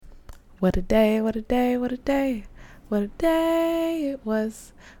What a day, what a day, what a day. What a day it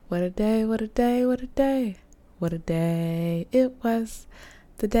was. What a day, what a day, what a day. What a day it was.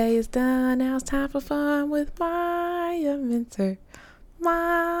 The day is done. Now it's time for fun with my mentor.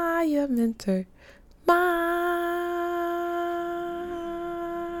 My mentor. My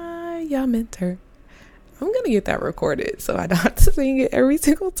mentor. I'm going to get that recorded so I don't have to sing it every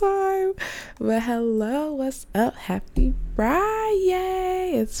single time. But hello, what's up? Happy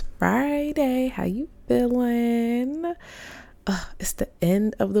Friday. It's Friday. How you feeling? It's the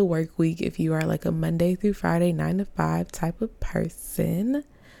end of the work week if you are like a Monday through Friday, 9 to 5 type of person.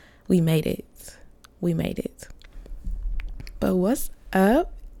 We made it. We made it. But what's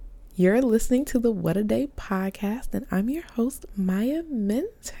up? You're listening to the Wuh-uh-day podcast, and I'm your host, Maya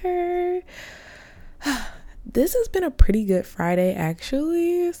Mentor. This has been a pretty good Friday,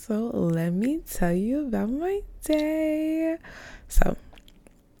 actually. So let me tell you about my day. So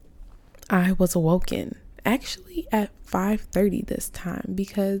I was awoken actually at 5:30 this time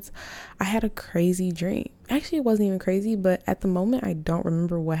because I had a crazy dream. Actually, it wasn't even crazy, but at the moment, I don't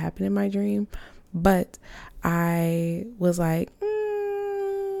remember what happened in my dream. But I was like,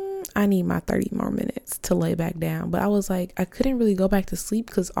 I need my 30 more minutes to lay back down. But I was like, I couldn't really go back to sleep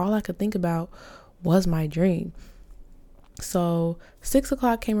because all I could think about was my dream. So 6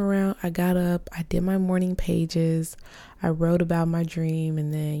 o'clock came around. I got up. I did my morning pages. I wrote about my dream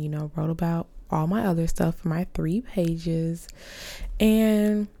and then, wrote about all my other stuff for my 3 pages.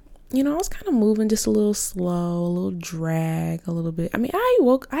 And, I was kind of moving just a little slow, a little drag, a little bit. I mean,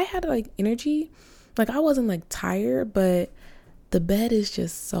 I had like energy. Like I wasn't like tired, but the bed is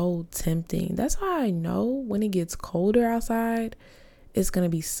just so tempting. That's why I know when it gets colder outside, it's going to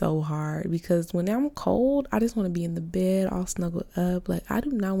be so hard because when I'm cold, I just want to be in the bed all snuggled up. Like I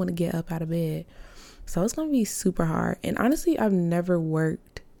do not want to get up out of bed. So it's going to be super hard. And honestly, I've never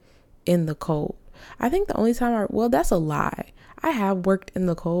worked in the cold. I think the only time that's a lie. I have worked in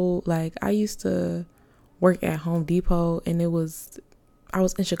the cold. Like I used to work at Home Depot and I was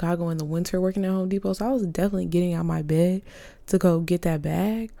in Chicago in the winter working at Home Depot. So I was definitely getting out my bed to go get that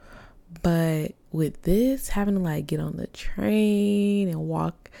bag. But with this, having to like get on the train and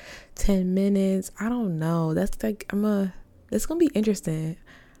walk 10 minutes, I don't know. That's like, it's going to be interesting.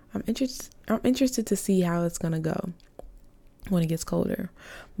 I'm interested to see how it's going to go when it gets colder.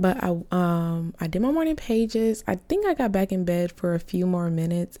 But I did my morning pages. I think I got back in bed for a few more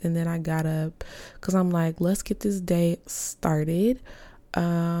minutes and then I got up because I'm like, let's get this day started.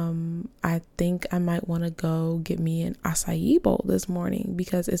 I think I might want to go get me an acai bowl this morning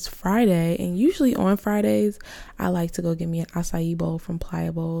because it's Friday, and usually on Fridays I like to go get me an acai bowl from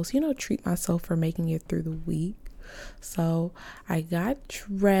Playa Bowls, treat myself for making it through the week. So I got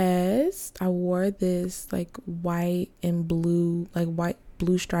dressed. I wore this like white blue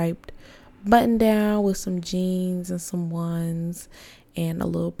striped button down with some jeans and some ones and a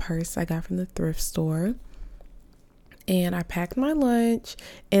little purse I got from the thrift store. And I packed my lunch,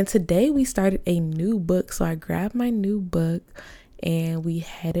 and today we started a new book. So I grabbed my new book and we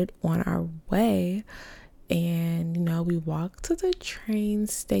headed on our way. And, we walked to the train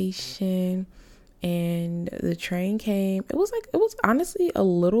station and the train came. It was honestly a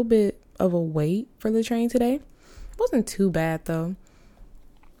little bit of a wait for the train today. It wasn't too bad though,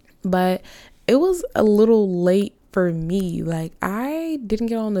 but it was a little late for me. Like I didn't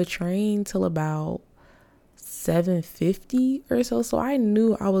get on the train till about 7:50 or so I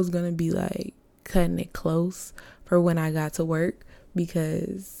knew I was gonna be like cutting it close for when I got to work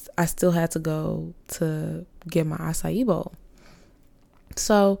because I still had to go to get my acai bowl.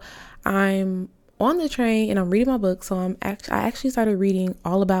 So I'm on the train and I'm reading my book. So I actually started reading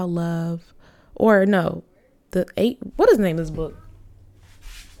All About Love, what is the name of this book?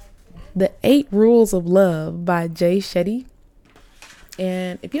 The 8 Rules of Love by Jay Shetty.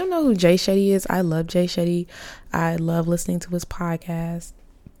 And if you don't know who Jay Shetty is, I love Jay Shetty. I love listening to his podcast.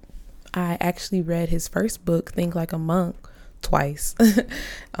 I actually read his first book, Think Like a Monk, twice.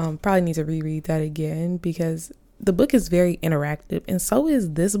 Probably need to reread that again because the book is very interactive. And so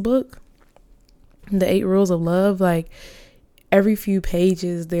is this book, The 8 Rules of Love. Like every few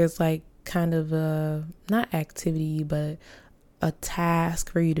pages, there's like kind of a, not activity, but a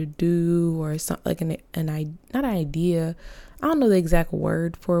task for you to do or something like not an idea. I don't know the exact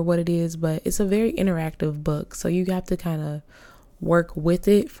word for what it is, but it's a very interactive book. So you have to kind of work with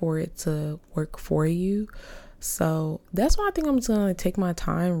it for it to work for you. So that's why I think I'm just going to take my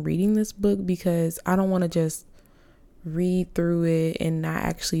time reading this book because I don't want to just read through it and not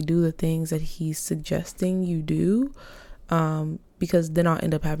actually do the things that he's suggesting you do. because then I'll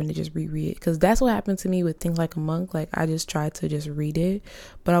end up having to just reread it, because that's what happened to me with things like a monk. Like, I just tried to just read it,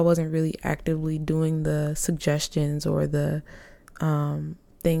 but I wasn't really actively doing the suggestions or the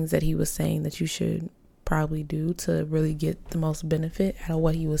things that he was saying that you should probably do to really get the most benefit out of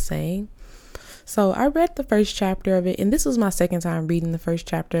what he was saying. So I read the first chapter of it, and this was my second time reading the first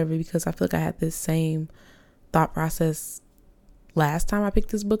chapter of it, because I feel like I had this same thought process last time I picked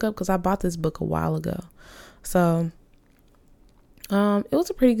this book up, because I bought this book a while ago. So it was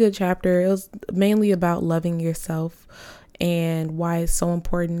a pretty good chapter. It was mainly about loving yourself and why it's so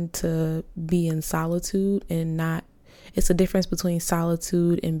important to be in solitude and not, it's a difference between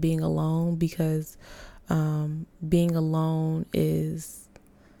solitude and being alone, because being alone is,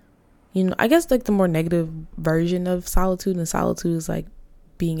 I guess like the more negative version of solitude, and solitude is like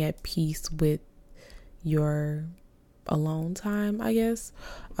being at peace with your alone time, I guess.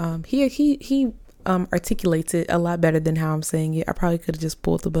 He articulates it a lot better than how I'm saying it. I probably could have just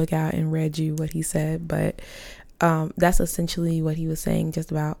pulled the book out and read you what he said, but that's essentially what he was saying,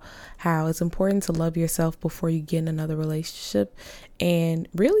 just about how it's important to love yourself before you get in another relationship and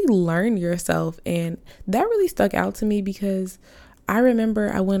really learn yourself. And that really stuck out to me, because I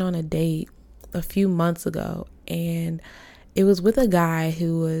remember I went on a date a few months ago, and it was with a guy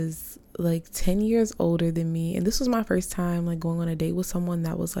who was like 10 years older than me. And this was my first time like going on a date with someone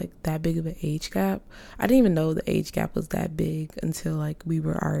that was like that big of an age gap. I didn't even know the age gap was that big until like we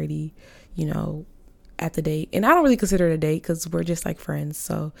were already, at the date. And I don't really consider it a date, because we're just like friends.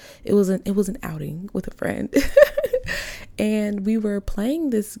 So it was an outing with a friend. And we were playing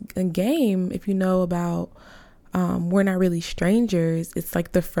this game, if you know about We're Not Really Strangers. It's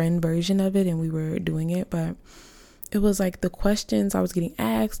like the friend version of it, and we were doing it, but it was like the questions I was getting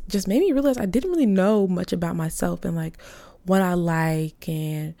asked just made me realize I didn't really know much about myself, and like what I like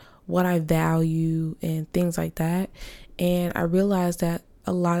and what I value and things like that. And I realized that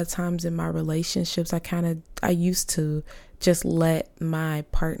a lot of times in my relationships, I used to just let my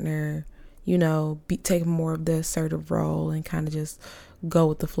partner, take more of the assertive role and kind of just go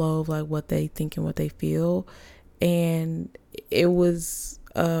with the flow of like what they think and what they feel. And it was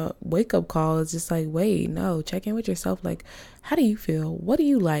a wake-up call. It's just like, wait, no, check in with yourself. Like, how do you feel? What do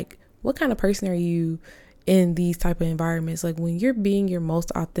you like? What kind of person are you in these type of environments? Like, when you're being your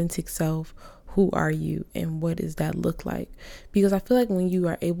most authentic self, who are you and what does that look like? Because I feel like when you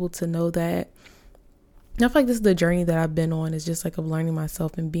are able to know that, I feel like this is the journey that I've been on, is just like of learning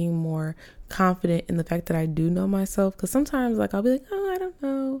myself and being more confident in the fact that I do know myself. Because sometimes like I'll be like, oh, I don't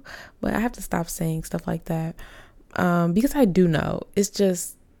know, but I have to stop saying stuff like that, because I do know. It's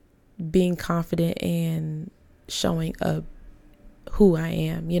just being confident and showing up who I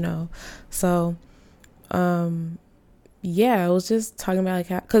am, So yeah, I was just talking about like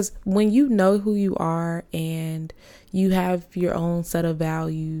how, because when you know who you are and you have your own set of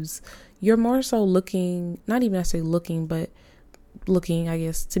values, you're more so looking, not even necessarily looking, but looking, I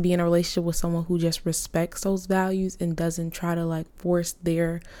guess, to be in a relationship with someone who just respects those values and doesn't try to like force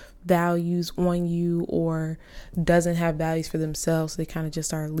their values on you, or doesn't have values for themselves. They kind of just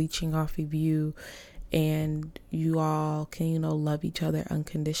start leeching off of you, and you all can, love each other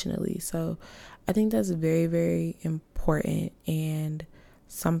unconditionally. So I think that's very, very important, and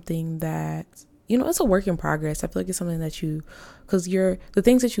something that, it's a work in progress. I feel like it's something that because the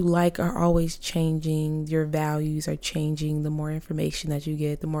things that you like are always changing. Your values are changing the more information that you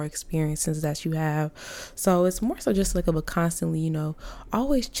get, the more experiences that you have. So it's more so just like of a constantly,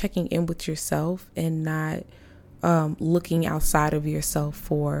 always checking in with yourself and not looking outside of yourself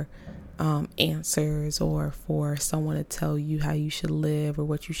for answers, or for someone to tell you how you should live, or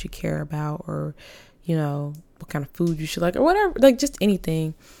what you should care about, or what kind of food you should like, or whatever, like just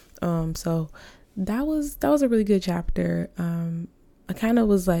anything. So that was a really good chapter. I kind of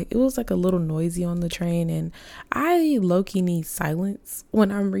was like, it was like a little noisy on the train, and I low-key need silence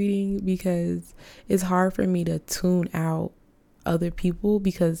when I'm reading, because it's hard for me to tune out other people,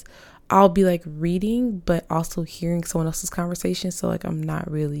 because I'll be like reading but also hearing someone else's conversation, so like I'm not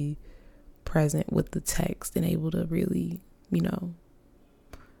really present with the text and able to really,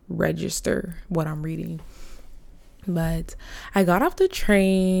 register what I'm reading. But I got off the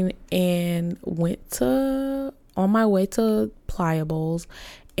train and on my way to Playa Bowls,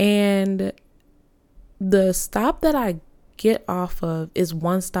 and the stop that I get off of is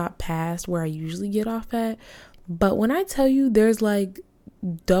one stop past where I usually get off at. But when I tell you there's like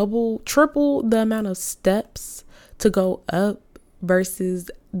triple the amount of steps to go up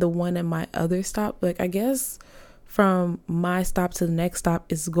versus the one at my other stop, like I guess from my stop to the next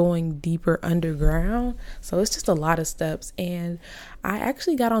stop is going deeper underground. So it's just a lot of steps. And I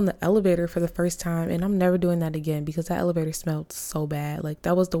actually got on the elevator for the first time, and I'm never doing that again because that elevator smelled so bad. Like,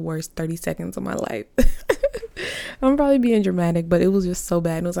 that was the worst 30 seconds of my life. I'm probably being dramatic, but it was just so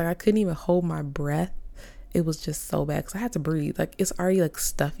bad. And it was like I couldn't even hold my breath. It was just so bad because I had to breathe. Like, it's already like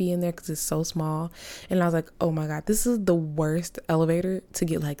stuffy in there because it's so small. And I was like, oh my God, this is the worst elevator to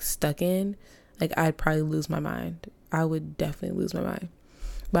get like stuck in. Like, I'd probably lose my mind. I would definitely lose my mind.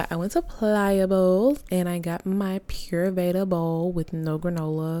 But I went to Playa Bowls and I got my pure Veda bowl with no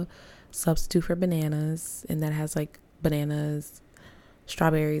granola, substitute for bananas. And that has like bananas,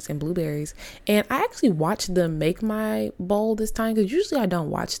 strawberries, and blueberries. And I actually watched them make my bowl this time because usually I don't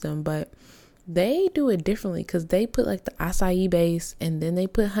watch them, but they do it differently because they put like the acai base and then they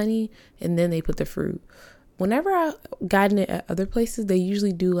put honey and then they put the fruit. Whenever I gotten it at other places, they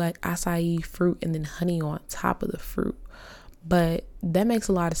usually do like acai, fruit, and then honey on top of the fruit. But that makes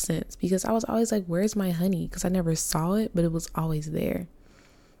a lot of sense because I was always like, where's my honey? Because I never saw it, but it was always there.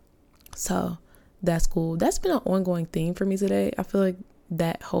 So that's cool. That's been an ongoing theme for me today. I feel like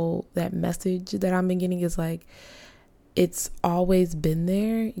that message that I've been getting is like, it's always been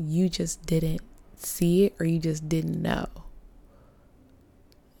there. You just didn't see it or you just didn't know.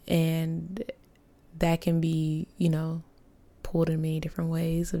 And that can be, pulled in many different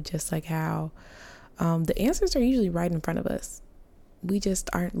ways of just like how the answers are usually right in front of us. We just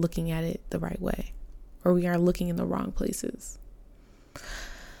aren't looking at it the right way, or we are looking in the wrong places.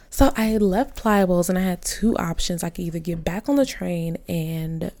 So I left Playa Bowls and I had two options. I could either get back on the train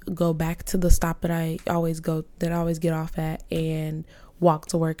and go back to the stop that I always get off at and walk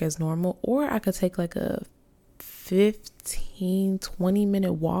to work as normal, or I could take like a 15-20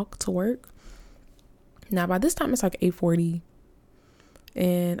 minute walk to work. Now by this time it's like 8:40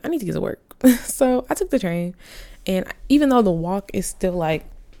 and I need to get to work. So I took the train, and even though the walk is still like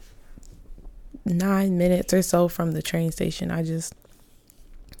 9 minutes or so from the train station, I just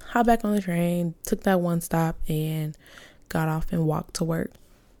hopped back on the train, took that one stop, and got off and walked to work.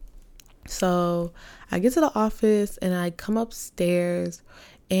 So I get to the office and I come upstairs,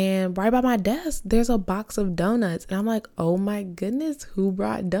 and right by my desk, there's a box of donuts. And I'm like, oh my goodness, who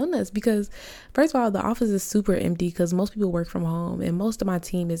brought donuts? Because first of all, the office is super empty because most people work from home and most of my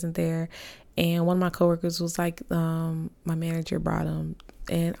team isn't there. And one of my coworkers was like, my manager brought them.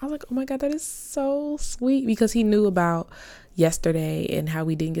 And I was like, oh my God, that is so sweet, because he knew about yesterday and how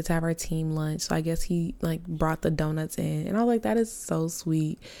we didn't get to have our team lunch. So I guess he like brought the donuts in, and I was like, that is so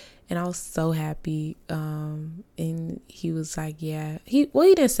sweet. And I was so happy. And he was like, yeah, he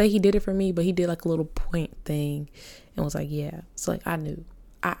didn't say he did it for me, but he did like a little point thing and was like, yeah. So like, I knew,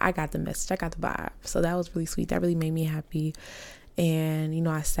 I got the message, I got the vibe. So that was really sweet. That really made me happy. And,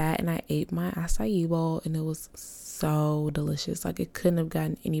 I sat and I ate my acai bowl, and it was so delicious. Like, it couldn't have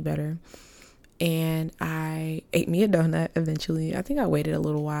gotten any better. And I ate me a donut eventually. I think I waited a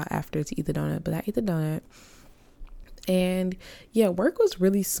little while after to eat the donut, but I ate the donut. And yeah, work was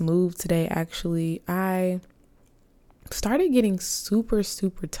really smooth today, actually. I started getting super,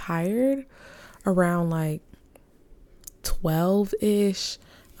 super tired around like 12-ish.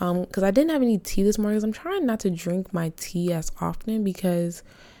 Because I didn't have any tea this morning. I'm trying not to drink my tea as often because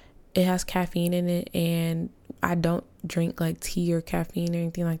it has caffeine in it, and I don't drink like tea or caffeine or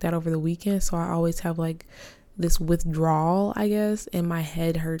anything like that over the weekend. So I always have like this withdrawal, I guess, and my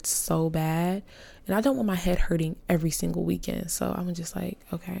head hurts so bad. And I don't want my head hurting every single weekend. So I'm just like,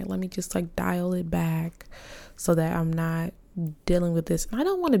 okay, let me just like dial it back so that I'm not dealing with this. And I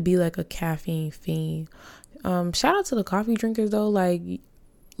don't want to be like a caffeine fiend. Shout out to the coffee drinkers though. Like,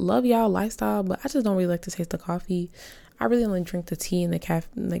 love y'all lifestyle, but I just don't really like to taste the coffee. I really only drink the tea and the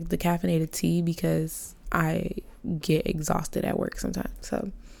caffeinated tea because I get exhausted at work sometimes.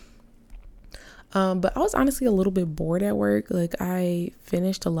 So, but I was honestly a little bit bored at work. Like, I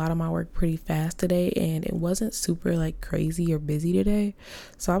finished a lot of my work pretty fast today, and it wasn't super like crazy or busy today.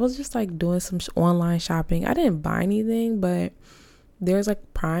 So I was just like doing some online shopping. I didn't buy anything, but there's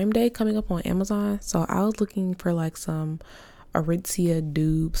like Prime Day coming up on Amazon. So I was looking for like some Aritzia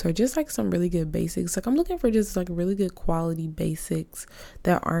dupes or just like some really good basics. Like, I'm looking for just like really good quality basics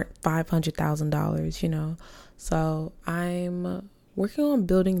that aren't $500,000, So I'm working on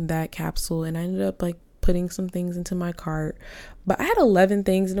building that capsule, and I ended up like putting some things into my cart, but I had 11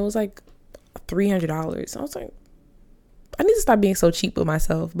 things and it was like $300. I was like, I need to stop being so cheap with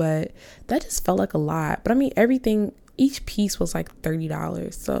myself, but that just felt like a lot. But I mean, each piece was like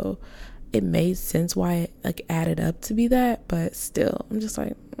 $30. So it made sense why it like added up to be that, but still, I'm just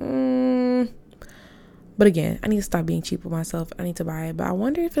like, But But again, I need to stop being cheap with myself. I need to buy it. But I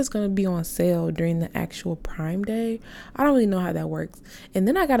wonder if it's going to be on sale during the actual Prime Day. I don't really know how that works. And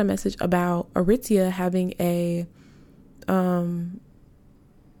then I got a message about Aritzia having a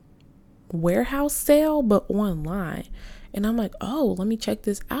warehouse sale, but online. And I'm like, oh, let me check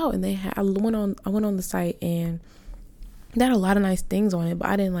this out. And I went on the site, and they had a lot of nice things on it, but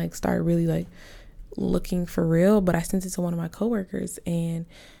I didn't like start really like looking for real. But I sent it to one of my coworkers, and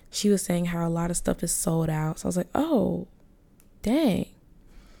she was saying how a lot of stuff is sold out. So I was like, oh, dang.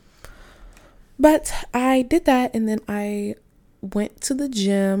 But I did that, and then I went to the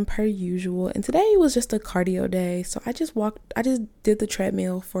gym per usual. And today was just a cardio day. So I just did the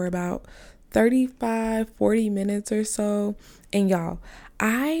treadmill for about 40 minutes or so. And y'all,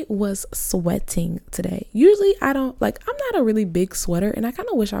 I was sweating today. Usually I'm not a really big sweater, and I kind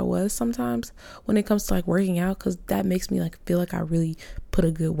of wish I was sometimes when it comes to like working out, because that makes me like feel like I really put a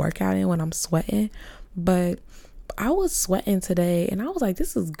good workout in when I'm sweating. But I was sweating today, and I was like,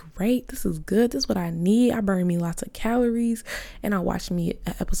 this is great. This is good. This is what I need. I burned me lots of calories, and I watched me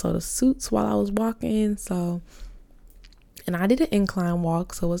an episode of Suits while I was walking. And I did an incline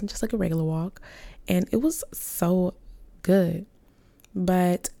walk, so it wasn't just like a regular walk, and it was so good.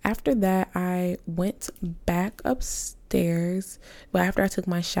 But after that, I went back upstairs. But after I took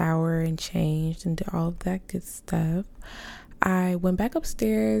my shower and changed and did all of that good stuff, I went back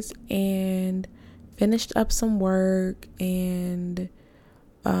upstairs and finished up some work. And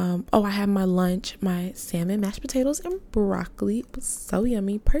I had my lunch, my salmon, mashed potatoes, and broccoli. It was so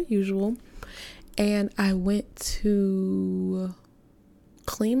yummy, per usual. And I went to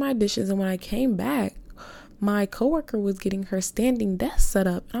clean my dishes, and when I came back, my coworker was getting her standing desk set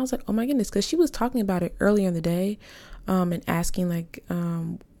up. And I was like, oh my goodness, because she was talking about it earlier in the day, and asking like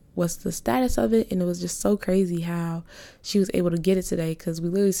what's the status of it. And it was just so crazy how she was able to get it today, because we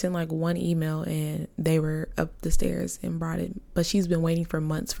literally sent like one email and they were up the stairs and brought it. But she's been waiting for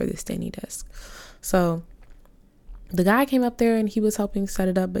months for this standing desk. So the guy came up there and he was helping set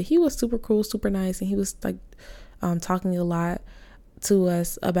it up, but he was super cool, super nice. And he was like talking a lot to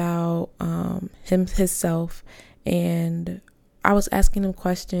us about himself, and I was asking him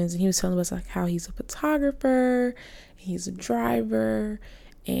questions, and he was telling us like how he's a photographer, he's a driver,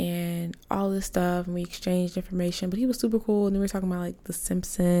 and all this stuff, and we exchanged information. But he was super cool, and then we were talking about like the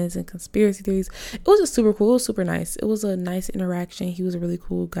Simpsons and conspiracy theories. It was just super cool. It was super nice. It was a nice interaction. He was a really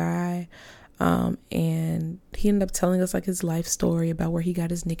cool guy. And he ended up telling us like his life story about where he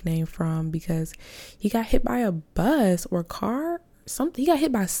got his nickname from, because he got hit by a bus or car. He got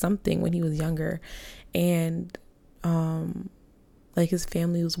hit by something when he was younger, and like his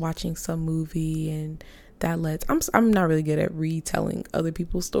family was watching some movie, and that led I'm not really good at retelling other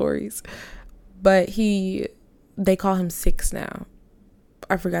people's stories, but they call him Six now.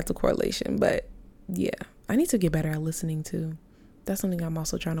 I forgot the correlation, but yeah, I need to get better at listening too. That's something I'm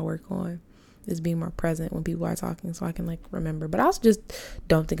also trying to work on, is being more present when people are talking, so I can like remember. But I also just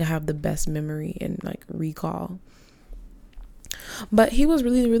don't think I have the best memory and like recall. But he was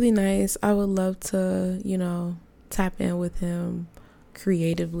really, really nice. I would love to, tap in with him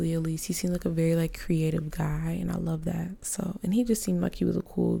creatively, at least. He seemed like a very like creative guy, and I love that. So, and he just seemed like he was a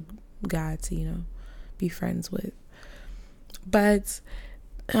cool guy to, be friends with. But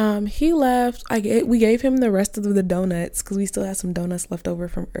he left. We gave him the rest of the donuts, because we still had some donuts left over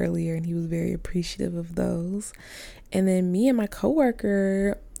from earlier, and he was very appreciative of those. And then me and my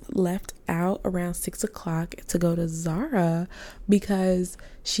coworker left out around 6:00 to go to Zara, because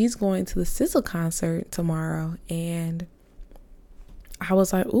she's going to the SZA concert tomorrow. And I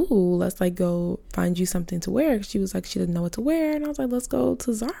was like, ooh, let's like go find you something to wear. She was like, she didn't know what to wear, and I was like, let's go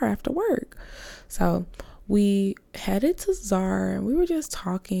to Zara after work. So we headed to Zara, and we were just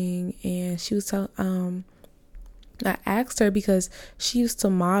talking, and she was telling I asked her, because she used to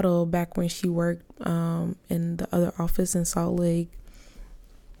model back when she worked in the other office in Salt Lake.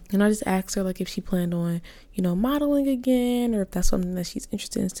 And I just asked her like if she planned on, modeling again, or if that's something that she's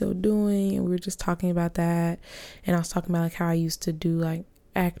interested in still doing. And we were just talking about that. And I was talking about like how I used to do like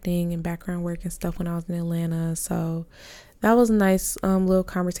acting and background work and stuff when I was in Atlanta. So that was a nice little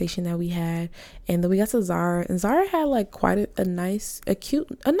conversation that we had. And then we got to Zara, and Zara had like quite a nice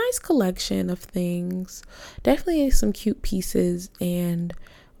collection of things. Definitely some cute pieces. And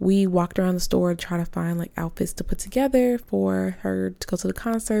we walked around the store to try to find like outfits to put together for her to go to the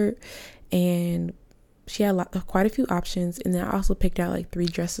concert. And she had quite a few options. And then I also picked out like 3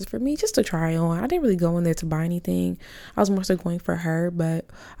 dresses for me just to try on. I didn't really go in there to buy anything. I was more so going for her, but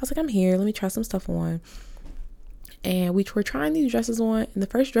I was like, I'm here, let me try some stuff on. And we were trying these dresses on. And the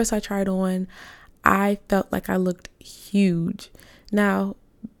first dress I tried on, I felt like I looked huge. Now,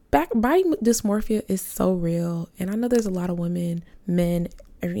 body dysmorphia is so real. And I know there's a lot of women, men,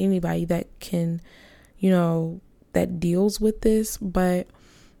 or anybody that can, that deals with this. But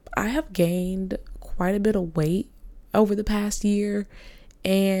I have gained quite a bit of weight over the past year.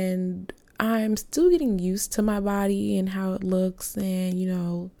 And I'm still getting used to my body and how it looks,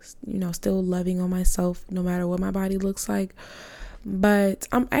 and still loving on myself no matter what my body looks like. But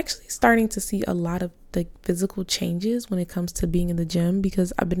I'm actually starting to see a lot of the physical changes when it comes to being in the gym,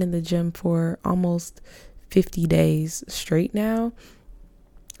 because I've been in the gym for almost 50 days straight now.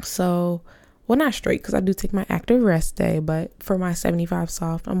 So, well, not straight, because I do take my active rest day, but for my 75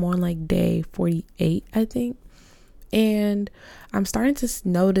 soft, I'm on like day 48, I think. And I'm starting to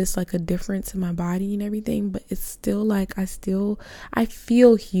notice like a difference in my body and everything, but it's still like I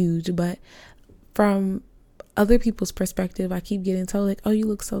feel huge. But from other people's perspective, I keep getting told like, oh, you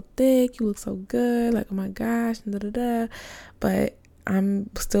look so thick, you look so good, like, oh my gosh, da da da. But I'm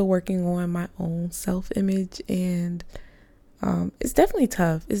still working on my own self-image, and it's definitely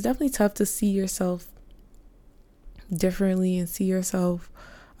tough. It's definitely tough to see yourself differently and see yourself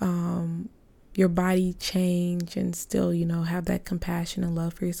your body change and still, have that compassion and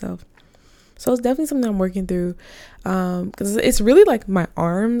love for yourself. So it's definitely something I'm working through, because it's really like my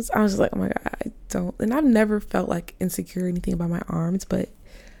arms. I was just like, oh my God, and I've never felt like insecure or anything about my arms, but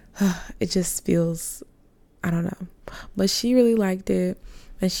it just feels, I don't know. But she really liked it,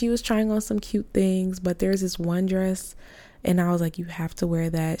 and she was trying on some cute things, but there's this one dress, and I was like, you have to wear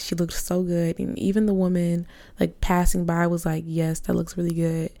that. She looked so good. And even the woman like passing by was like, yes, that looks really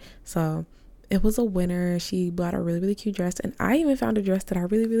good. So it was a winner. She bought a really, really cute dress. And I even found a dress that I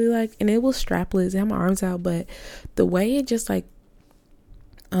really, really like. And it was strapless. It had my arms out. But the way it just like,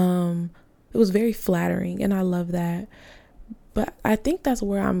 it was very flattering. And I love that. But I think that's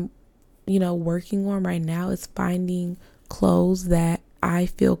where I'm, working on right now, is finding clothes that I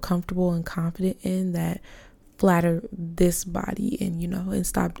feel comfortable and confident in, that flatter this body,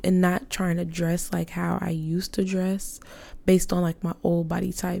 and not trying to dress like how I used to dress based on like my old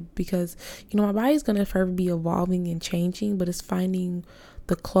body type, because my body's gonna forever be evolving and changing, but it's finding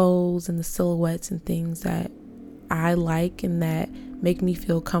the clothes and the silhouettes and things that I like and that make me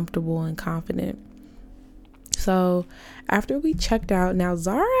feel comfortable and confident. So after we checked out, now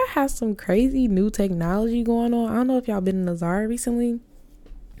Zara has some crazy new technology going on. I don't know if y'all been in a Zara recently,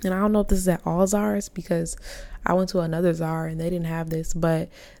 and I don't know if this is at all Zara's, because I went to another Zara and they didn't have this, but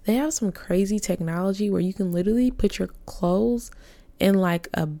they have some crazy technology where you can literally put your clothes in like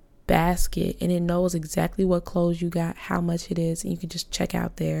a basket, and it knows exactly what clothes you got, how much it is, and you can just check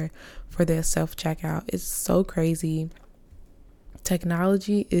out there for their self-checkout. It's so crazy.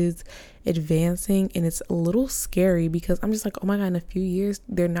 Technology is advancing, and it's a little scary, because I'm just like, oh my God, in a few years,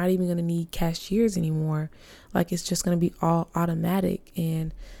 they're not even going to need cashiers anymore. Like, it's just going to be all automatic,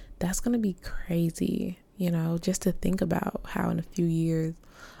 and that's going to be crazy, just to think about how in a few years,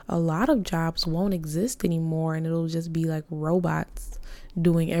 a lot of jobs won't exist anymore, and it'll just be like robots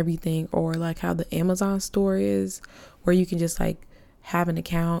doing everything, or like how the Amazon store is, where you can just like have an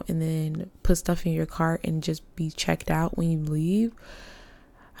account and then put stuff in your cart and just be checked out when you leave.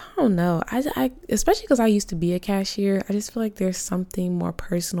 I don't know. I especially because I used to be a cashier, I just feel like there's something more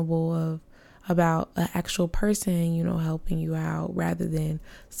personable about an actual person, helping you out, rather than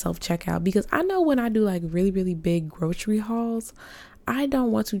self-checkout. Because I know when I do like really, really big grocery hauls, I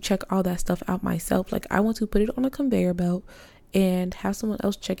don't want to check all that stuff out myself. Like, I want to put it on a conveyor belt and have someone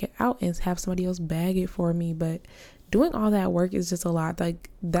else check it out and have somebody else bag it for me. But doing all that work is just a lot. Like,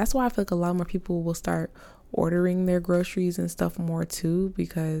 that's why I feel like a lot more people will start ordering their groceries and stuff more too,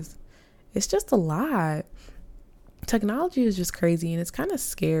 because it's just a lot. Technology is just crazy, and it's kind of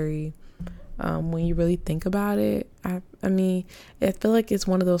scary when you really think about it. I mean, I feel like it's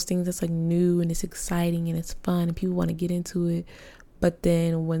one of those things that's like new and it's exciting and it's fun and people want to get into it. But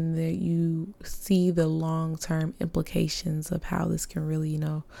then when you see the long-term implications of how this can really,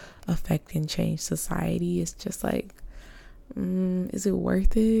 affect and change society, it's just like, is it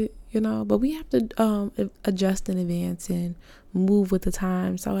worth it? But we have to adjust in advance and move with the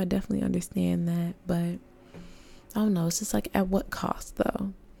time. So I definitely understand that. But I don't know. It's just like, at what cost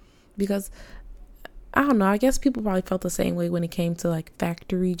though? Because I don't know. I guess people probably felt the same way when it came to like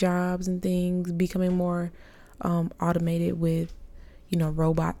factory jobs and things becoming more automated with,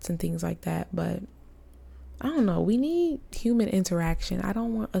 robots and things like that. But I don't know. We need human interaction. I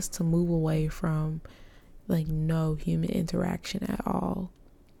don't want us to move away from like no human interaction at all,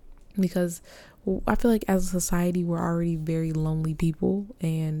 because I feel like as a society, we're already very lonely people,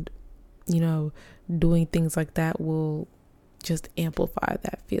 and doing things like that will just amplify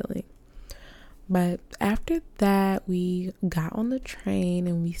that feeling. But after that, we got on the train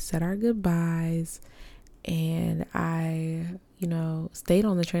and we said our goodbyes. And I, stayed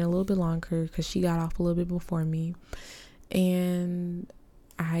on the train a little bit longer because she got off a little bit before me. And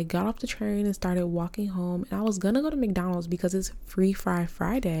I got off the train and started walking home. And I was going to go to McDonald's because it's Free Fry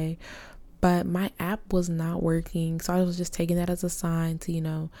Friday. But my app was not working. So I was just taking that as a sign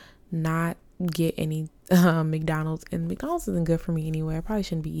to, not get any McDonald's. And McDonald's isn't good for me anyway. I probably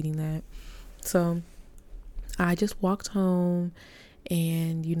shouldn't be eating that. So I just walked home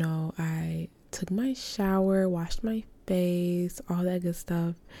and, I took my shower, washed my face, all that good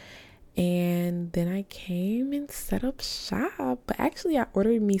stuff. And then I came and set up shop. But actually, I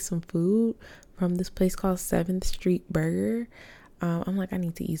ordered me some food from this place called 7th Street Burger. I'm like, I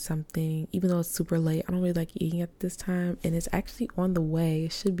need to eat something, even though it's super late. I don't really like eating at this time. And it's actually on the way.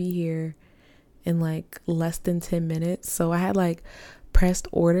 It should be here in like less than 10 minutes. So I had like pressed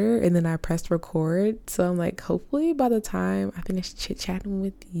order and then I pressed record. So I'm like, hopefully by the time I finish chit-chatting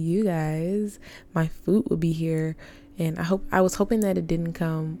with you guys, my food will be here. And I was hoping that it didn't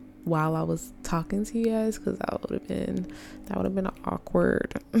come while I was talking to you guys, because that would have been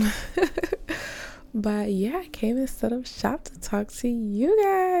awkward. But yeah, I came and set up shop to talk to you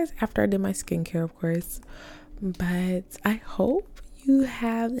guys after I did my skincare, of course. But I hope you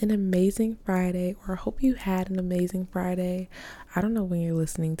have an amazing Friday, or I hope you had an amazing Friday. I don't know when you're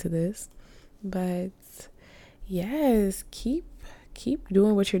listening to this, but yes, keep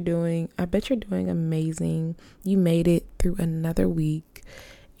doing what you're doing. I bet you're doing amazing. You made it through another week,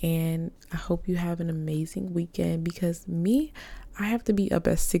 and I hope you have an amazing weekend, because I have to be up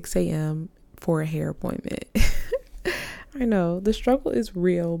at 6 a.m. for a hair appointment. I know the struggle is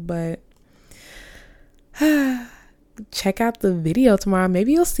real, but check out the video tomorrow.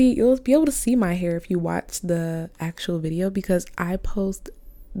 Maybe you'll be able to see my hair if you watch the actual video, because I post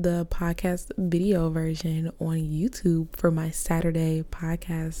the podcast video version on YouTube for my Saturday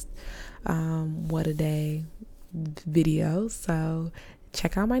podcast wuh-uh-day video. So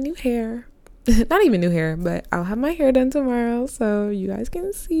check out my new hair. Not even new hair, but I'll have my hair done tomorrow so you guys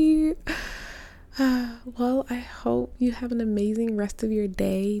can see. Well, I hope you have an amazing rest of your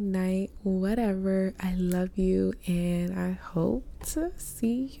day, night, whatever. I love you, and I hope to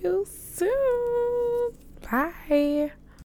see you soon. Bye.